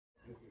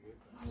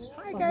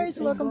Hi guys,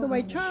 welcome to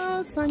my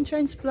channel,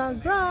 Sunshine's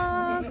Vlog.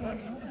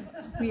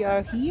 We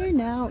are here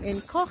now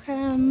in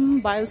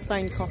Cochem,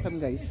 Bilstein, Cochem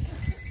guys.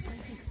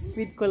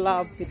 With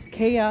collab with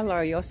Kea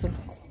Larioso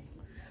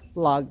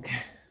vlog.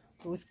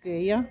 Who's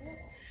Kea?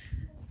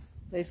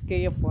 There's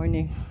Kea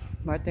morning.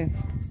 Martin.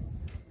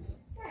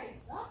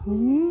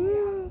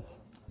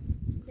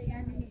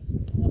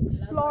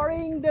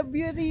 Exploring the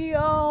beauty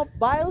of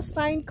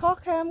Bilstein,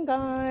 Cochem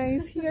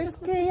guys. Here's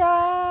Kea.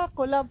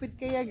 Collab with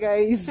Kea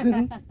guys.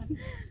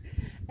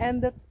 And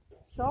the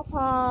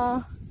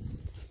tropa,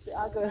 the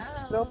other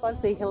tropa,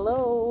 say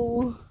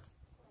hello.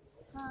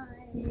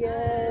 Hi.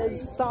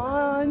 Yes,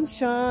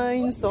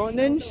 sunshine, sun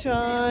and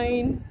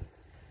shine.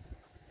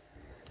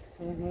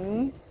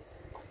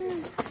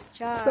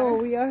 So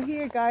we are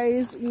here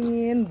guys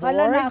in Burg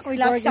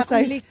Metternich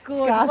Castle.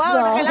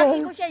 Wow,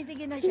 nakalaki ko siya.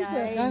 Sige na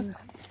siya.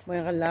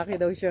 May nakalaki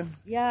daw siya.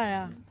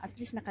 Yeah, at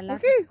least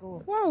nakalaki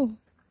ko. Wow.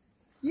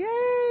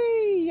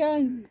 Yay!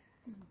 Yan.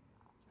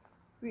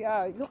 We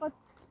are, look at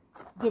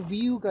the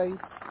view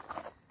guys.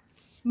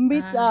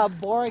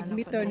 Burg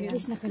Metternich. At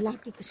least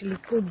nakalaki ko sa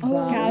likod.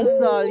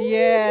 Castle,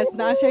 yes.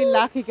 Na siya yung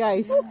lucky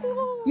guys.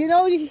 You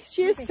know,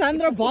 she's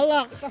Sandra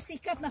Bullock.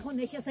 Pasikat na ko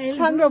na siya sa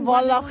Sandra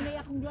Bullock.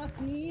 akong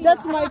lucky.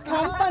 That's my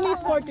company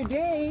for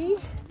today.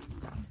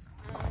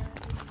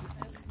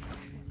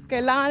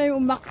 Kailangan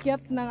yung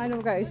umakyat ng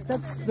ano guys.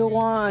 That's the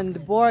one,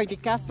 the Burg, the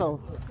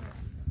castle.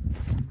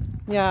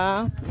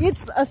 Yeah.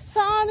 It's a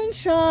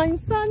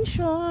sunshine,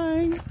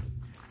 sunshine.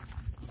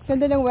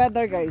 Ganda ng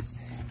weather guys.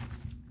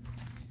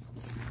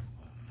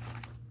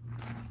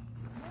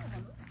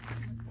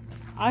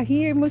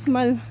 Here mas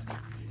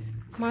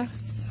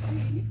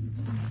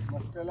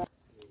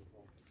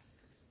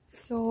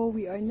So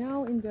we are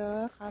now in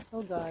the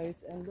castle guys,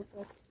 and look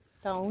at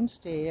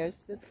downstairs.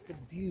 That's the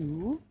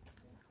view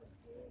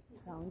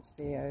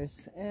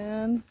downstairs,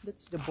 and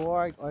that's the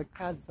Burg or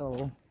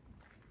castle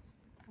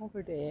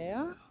over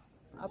there,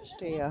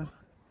 upstairs.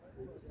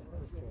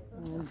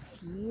 And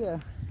here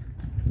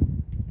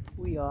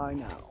we are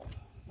now.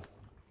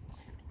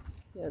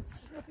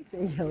 Let's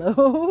say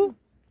hello.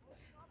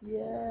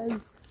 Yes.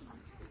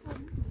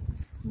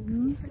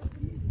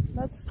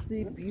 That's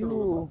the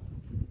view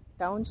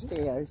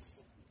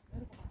downstairs.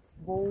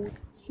 Boat,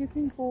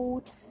 shipping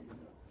boat.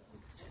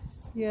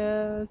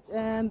 Yes,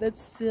 and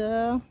that's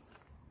the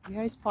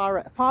here's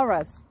forest.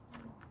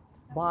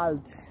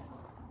 Bald.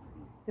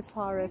 The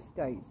forest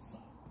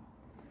guys.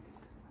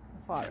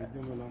 The forest.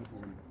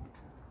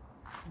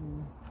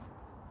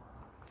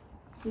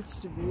 It's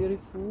the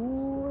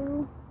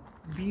beautiful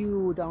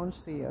view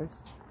downstairs.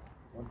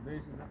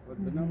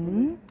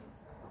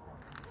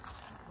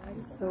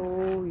 So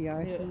we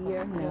are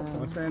here now.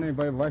 Wat zijn er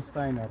bij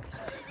Bilsteiner?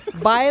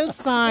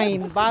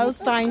 Bilstein,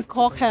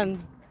 Cochem.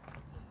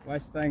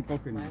 Bilstein,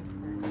 Cochem.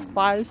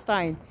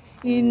 Bilstein.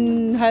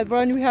 In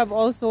Heilbronn we have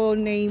also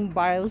named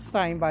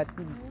Bilstein, but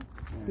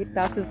it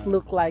doesn't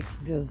look like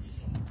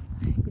this.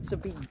 It's a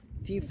big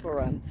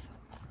difference.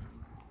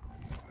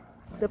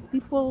 The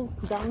people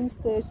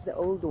downstairs, the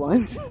old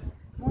one.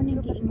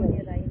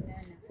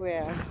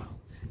 Where?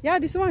 Yeah,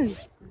 this one.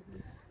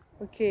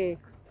 Okay.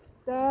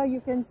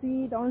 You can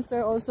see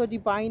downstairs also the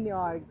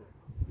vineyard.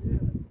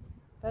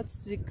 That's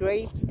the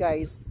grapes,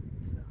 guys.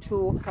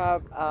 To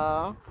have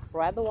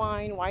red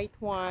wine, white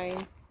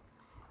wine,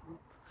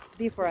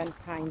 different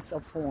kinds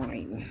of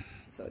wine.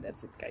 So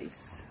that's it,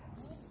 guys.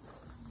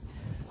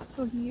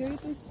 So here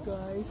it is,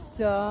 guys.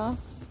 The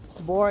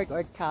Burg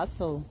or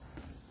castle.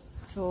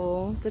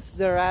 So that's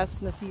the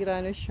rest.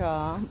 Nasira na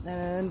siya,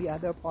 and the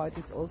other part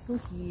is also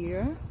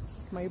here.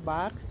 My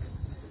back.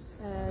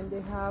 And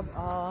they have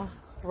a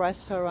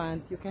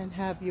restaurant. You can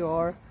have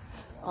your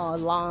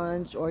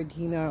lunch or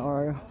dinner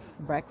or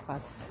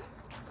breakfast.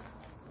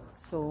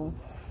 So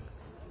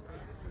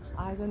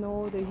I don't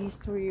know the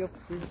history of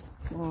this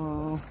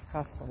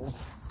castle.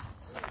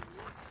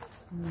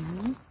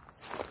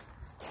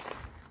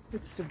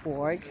 It's the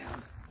Burg.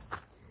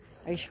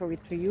 I show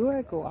it to you.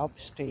 I go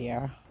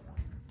upstairs.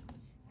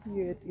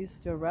 Here it is,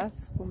 the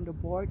rest from the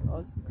Burg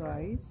also,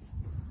 guys.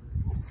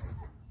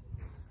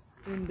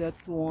 In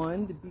that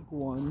one, the big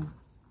one.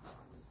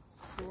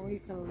 So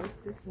you can look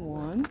at this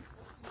one.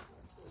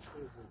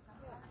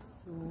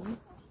 So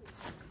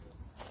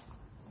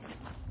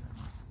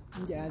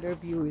and the other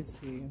view is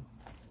here.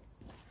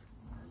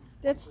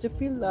 That's the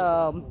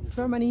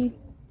Germany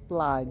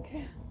flag.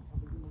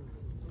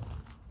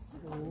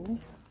 So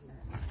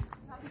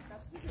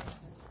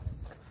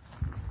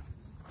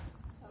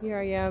here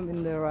I am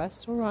in the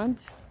restaurant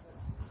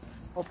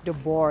of the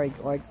Burg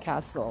or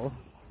castle.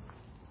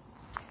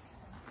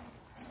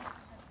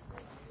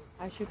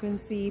 As you can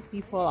see,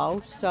 people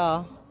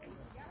outside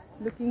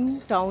looking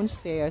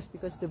downstairs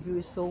because the view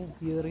is so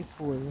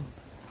beautiful.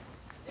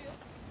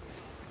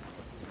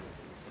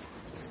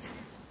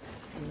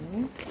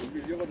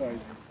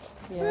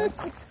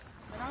 Yes.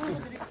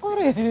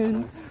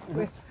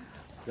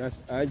 That's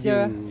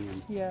Ajin.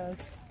 Yes.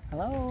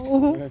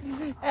 Hello.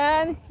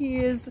 And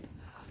here's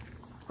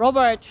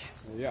Robert.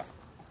 Yeah.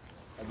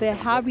 The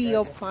hobby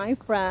of my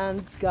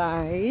friends,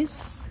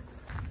 guys.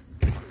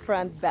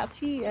 friend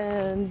Betty,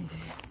 and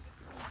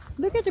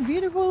look at the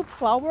beautiful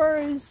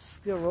flowers,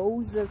 the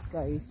roses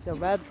guys, the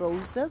red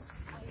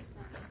roses.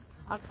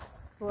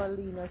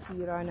 Actually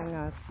nasira na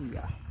nga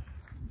siya.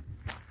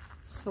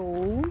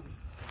 So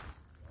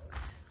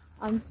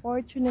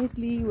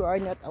unfortunately we are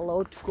not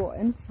allowed to go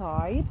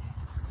inside.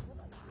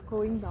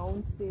 Going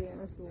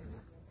downstairs, so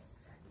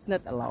it's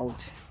not allowed.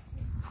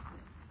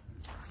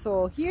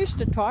 So here's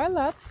the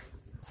toilet.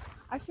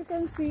 As you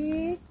can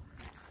see,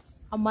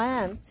 a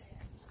man.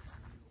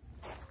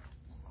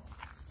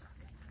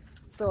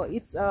 So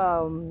it's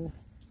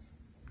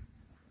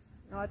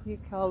what you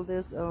call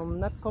this,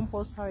 not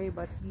compulsory,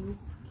 but you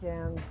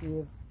can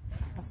give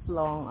as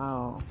long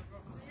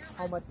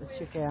how much as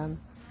you can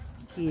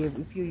give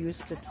if you use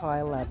the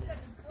toilet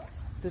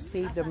to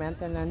save the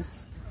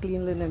maintenance,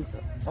 cleanliness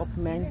of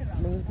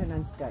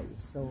maintenance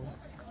guys.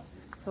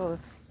 So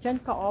dyan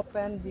ka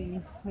open,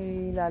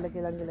 nilalagay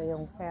lang nila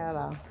yung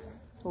pera.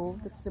 So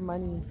that's the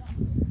money.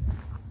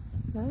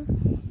 Huh?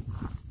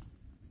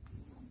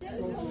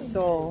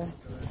 So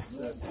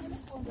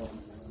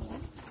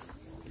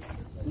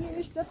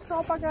here's the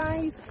tropa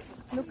guys.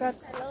 Look at,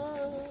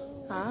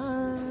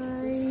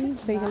 hi,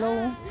 say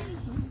hello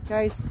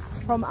guys,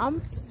 from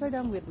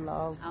Amsterdam with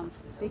love.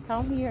 They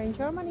come here in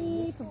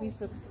Germany to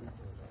visit.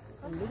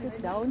 And look at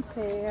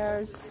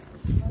downstairs.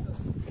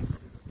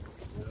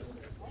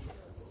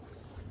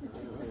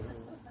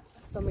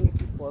 So many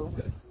people.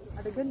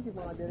 Adagan di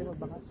mga diri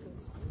magbakasyon.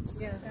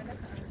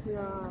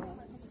 Yeah.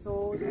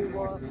 So they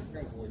were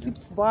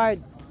keeps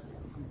barred.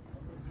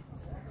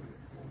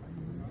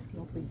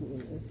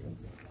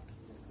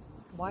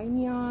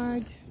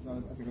 Vineyard.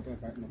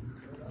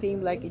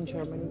 Same like in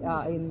Germany.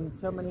 In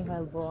Germany,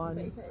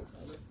 Heilbronn.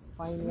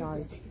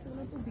 Vineyard.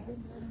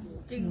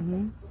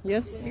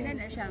 Yes.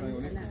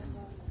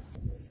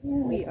 So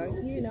we are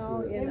here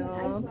now in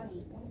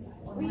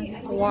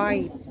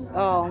white,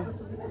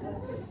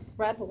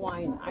 red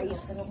wine,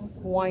 ice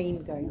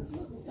wine, guys.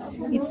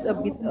 It's a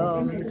bit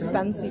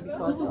expensive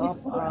because of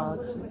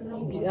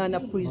na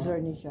freezer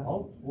niya siya.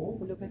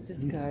 Look at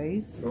this,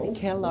 guys. The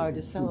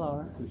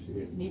cellar,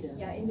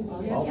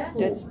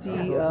 That's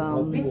the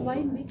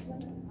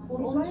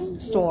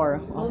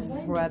store of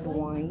red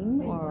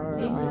wine or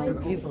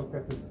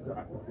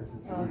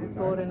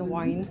foreign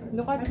wine.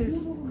 Look at this.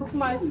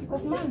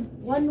 Cochem.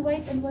 One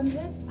white and one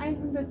red.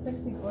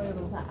 160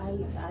 euro. Sa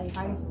ice.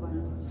 Ice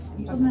one.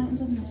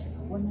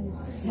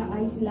 Sa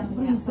ice lang.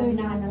 Freezer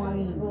na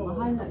wine.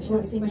 Mahal na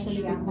siya.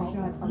 Especially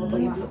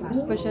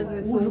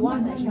Especially for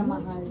one. na siya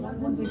mahal.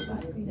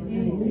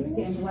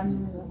 160 and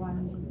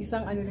one.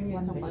 Isang ano lang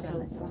yan. Isang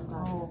bottle.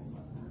 Oh.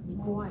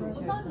 Kuha na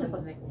siya. Saan na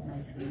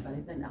pag-recognize din?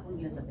 Balitan ako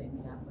nila sa time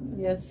sa ako.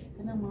 Yes.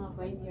 Kanang mga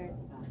vineyard,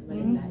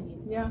 balilain.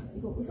 Yeah.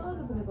 Ikaw, saan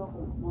na pag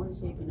ako? Mao ni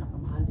siya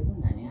pinakamahal di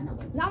mo na niya na.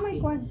 Namay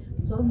kwan.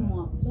 So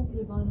mo, so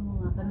ba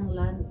mga kanang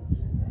land,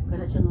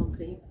 kana siya nga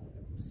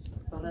grapes.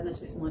 Para na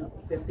siya sa mga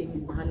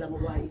perting mahal lang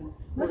wine.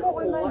 Wa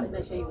na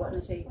siya,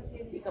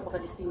 ika pa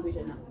ka-distinguish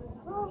na.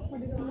 Oh,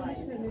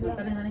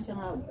 Kanang siya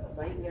nga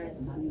vineyard,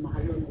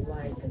 mahal lang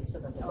wine, kasi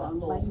siya ang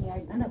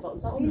vineyard. Ana ba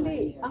unsa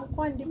Dili, ang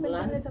kwan depende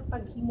na sa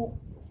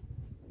paghimo.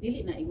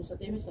 Dili na igo sa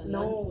teme sa land.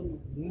 No.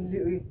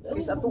 Dili.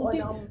 Kasi ato ka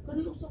na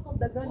kanang sa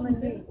dagan man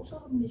ni.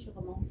 Usa ka man siya ka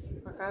mo.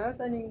 Makara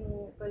sa ning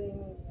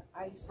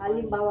ice.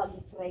 Halimbawa,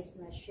 i-price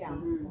na siya.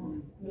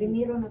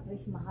 Primero na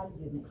price mahal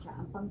yun na siya.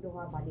 Ang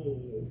pangduha bali,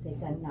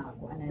 second na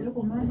ako. Pero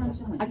kung mahal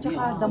siya man. At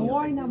saka the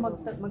more na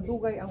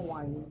magdugay ang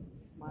wine,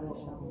 mahal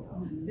siya.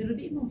 Pero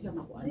di mo siya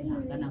makuha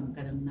na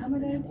kanang na.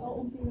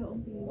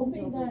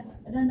 Umpi na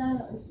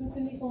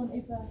telephone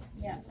iba.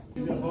 Yeah.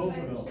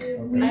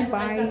 We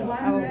buy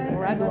our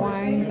red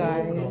wine,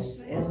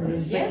 guys, and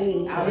rosé.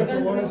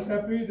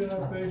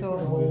 So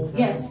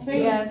Yes.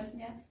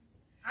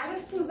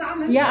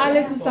 ja,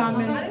 alles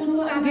zusammen.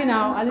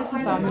 Genau, alles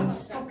zusammen.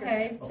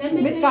 Okay.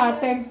 Mit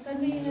Karte. Can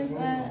we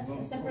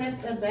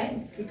separate the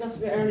bag because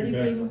we are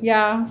living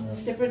Ja.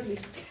 separately?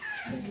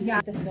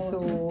 So,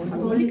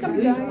 bumalik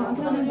kami guys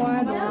ng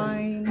red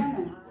wine.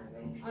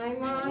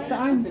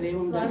 Saan?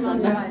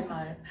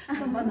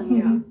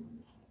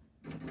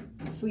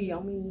 So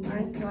yummy.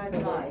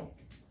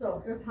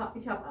 So,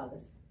 ich hab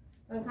alles.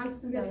 Dann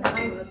kannst du jetzt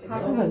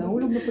So,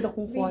 nahulog na po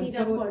akong kwan.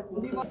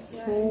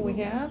 So, we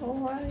have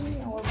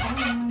already our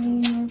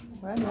wine.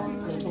 Red wine.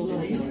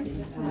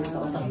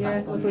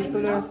 Yes,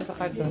 tuloy-tuloy sa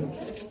karton.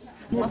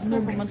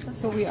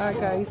 So we are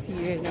guys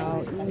here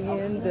now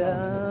in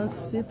the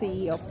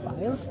city of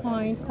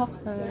Bilstein,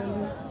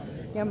 Cochem.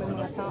 Yan, may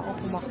mga tao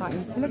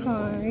kumakain sila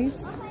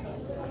guys.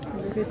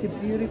 Look at the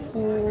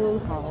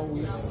beautiful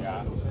house.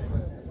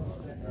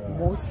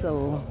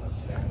 Mosel.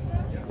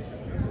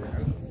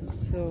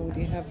 So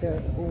they have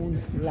their own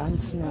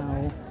lunch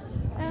now.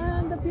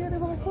 And the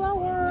beautiful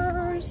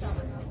flowers.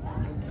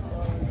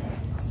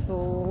 So,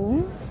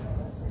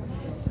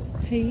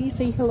 hey,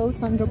 say hello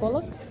Sandra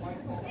Bullock.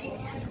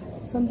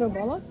 Sandra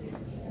Bullock?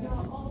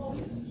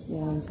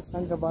 Yan, si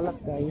Sandra Bullock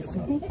guys.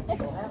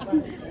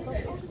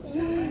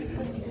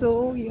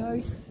 So,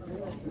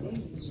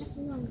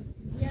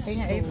 Kaya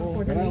nga,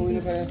 for the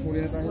ladies.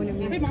 It's gonna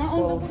be Mga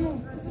cool.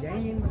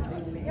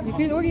 You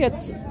feel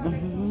orgets?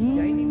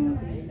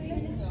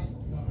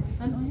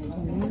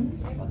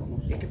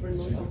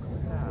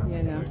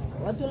 Yan na.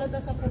 Wato lang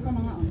sa ko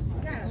mga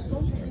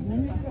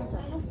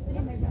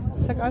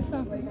Sa kasa.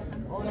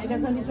 Oh,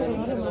 naidagan dito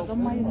mga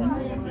gamay.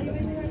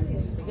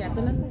 Sige, ato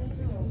lang.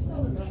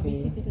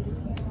 Busy dito.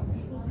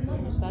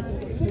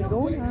 We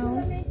go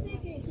now.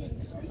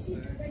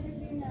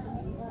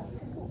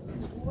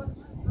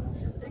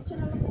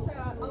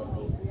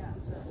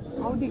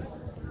 Audi.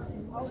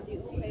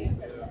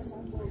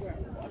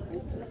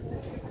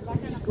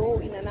 Let's go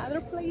in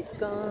another place,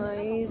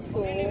 guys.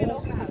 So,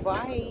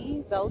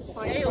 bye.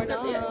 Bilstein for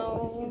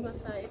now.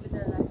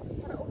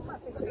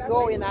 We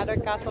go in another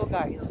castle,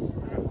 guys.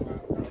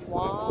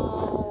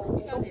 Wow,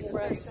 so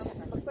fresh.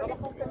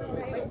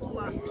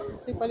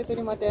 So, palito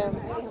ni Madam.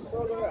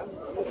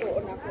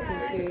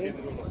 Okay.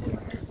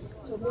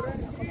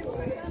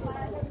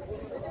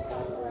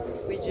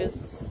 We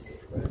just...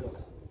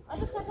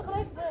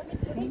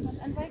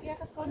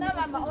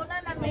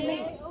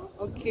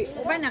 Okay.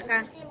 Uba na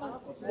ka.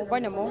 Uba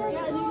na mo?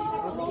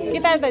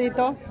 Kita na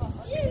dito?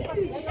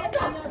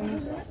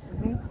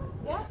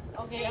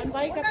 Okay,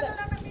 anbay ka.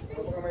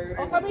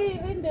 O kami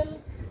Rindel.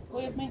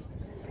 Kuya may.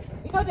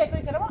 Ikaw dai kuy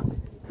karamo.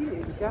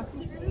 Hindi siya.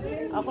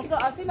 Ako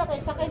sa sila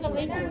kay sakay lang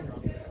Rindel.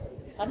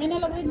 Kami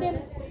na lang Rindel.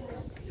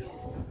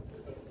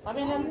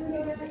 Kami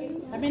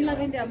lang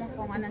Rindel among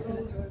kung ana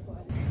sila.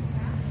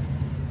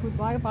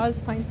 Goodbye,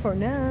 Bilstein for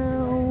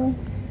now.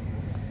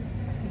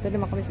 Dito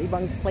naman kami sa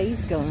ibang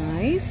place,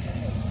 guys.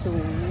 So,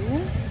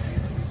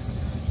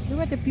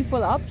 look at the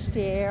people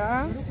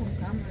upstairs.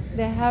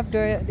 They're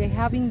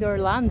having their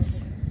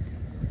lunch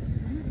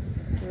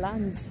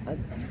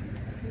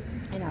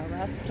in our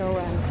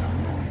restaurant.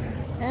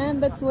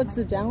 And that's what's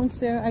the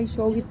downstairs. I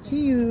show it to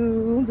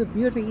you. The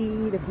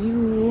beauty, the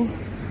view.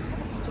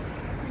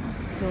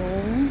 So,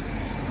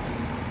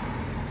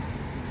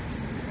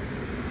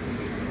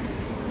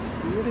 it's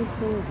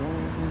beautiful.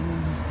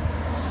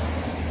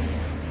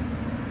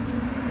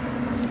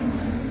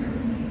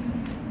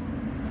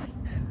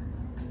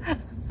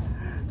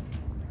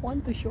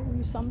 Want to show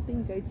you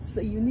something, guys. It's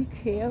a unique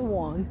hair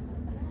one.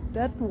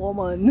 That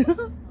woman.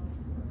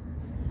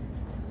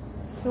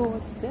 So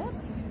what's that?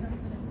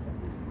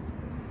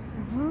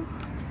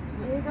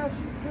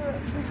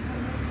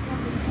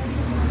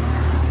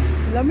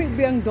 Lamig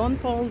biyang Don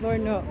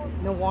Folder na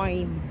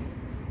wine.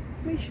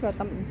 May shot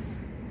tamis.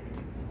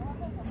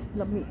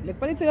 Lamig.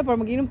 Nagpalit sila para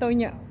mag-inom tayo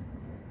niya.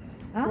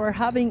 Huh? We're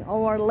having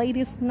our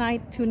latest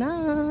night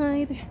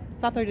tonight.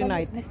 Saturday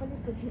night.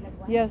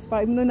 Yes,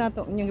 para inom na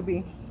ito ngayong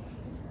gabi.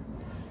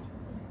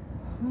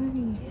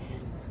 Ay.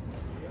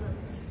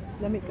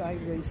 Lamig kayo,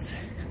 guys.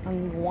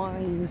 Ang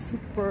wine,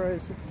 super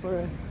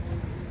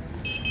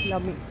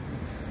lamig.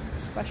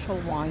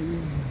 Special wine.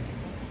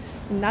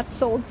 Not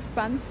so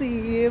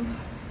expensive.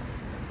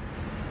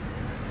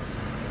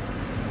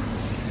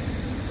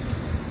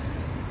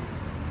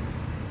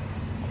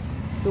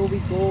 So we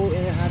go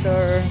in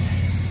another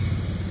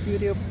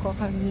beauty of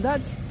Cochem.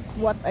 That's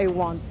what I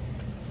want.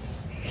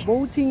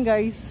 Boating,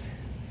 guys.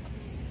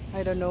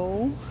 I don't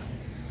know.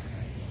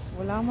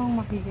 Wala mang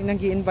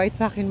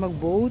nag-i-invite sa akin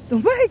mag-boat. Oh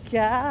my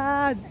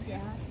God!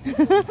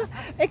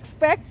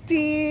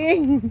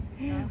 Expecting!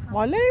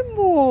 Malay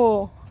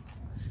mo!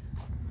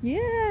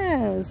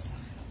 Yes!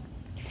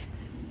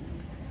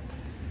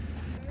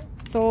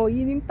 So,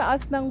 yun yung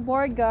taas ng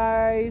Burg,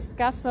 guys.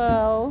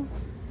 Castle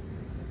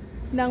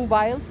ng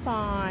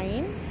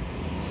Bilstein.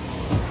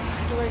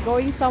 So, we're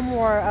going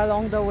somewhere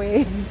along the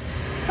way.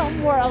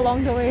 Somewhere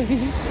along the way.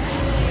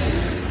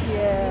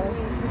 Yes.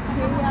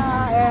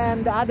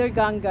 And the other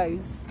gang,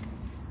 guys.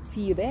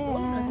 See you there.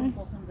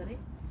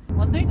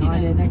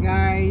 Ayan na,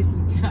 guys.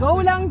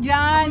 Go lang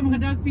dyan.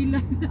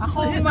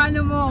 Ako ang ano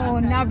mo,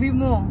 nabi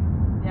mo.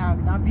 Yeah,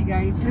 nabi,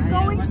 guys. We're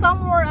going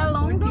somewhere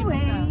along the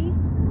way.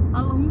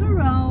 Along the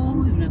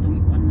road.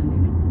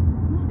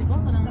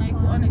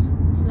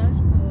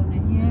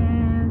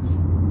 Yes.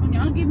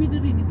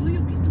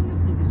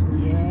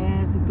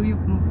 Yes,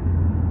 ituyok mo.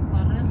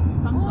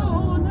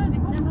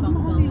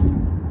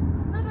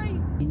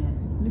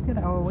 Look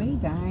at our way,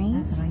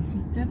 guys.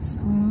 That's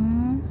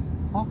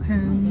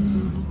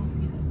Cochem.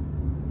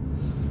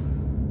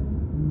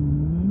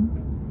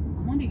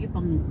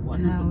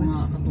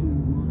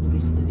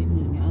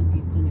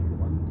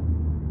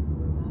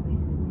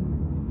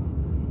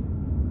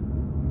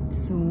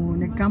 So,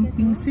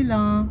 nag-camping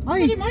sila.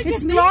 Ay,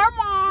 it's Floor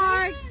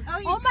Mark!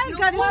 Oh my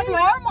God, it's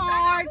Floor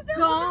Mark,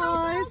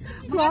 guys!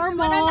 Floor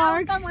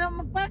Mark!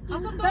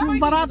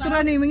 Ang barato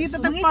na ni, mangita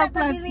tag Park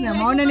Plus niya.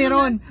 Mauna ni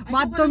Ron.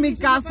 Matumig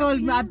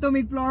Castle,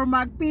 matumig Floor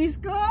Mark. Peace,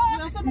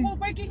 God!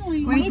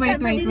 Wait.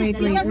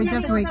 We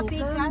just wait.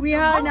 We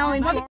are now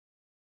in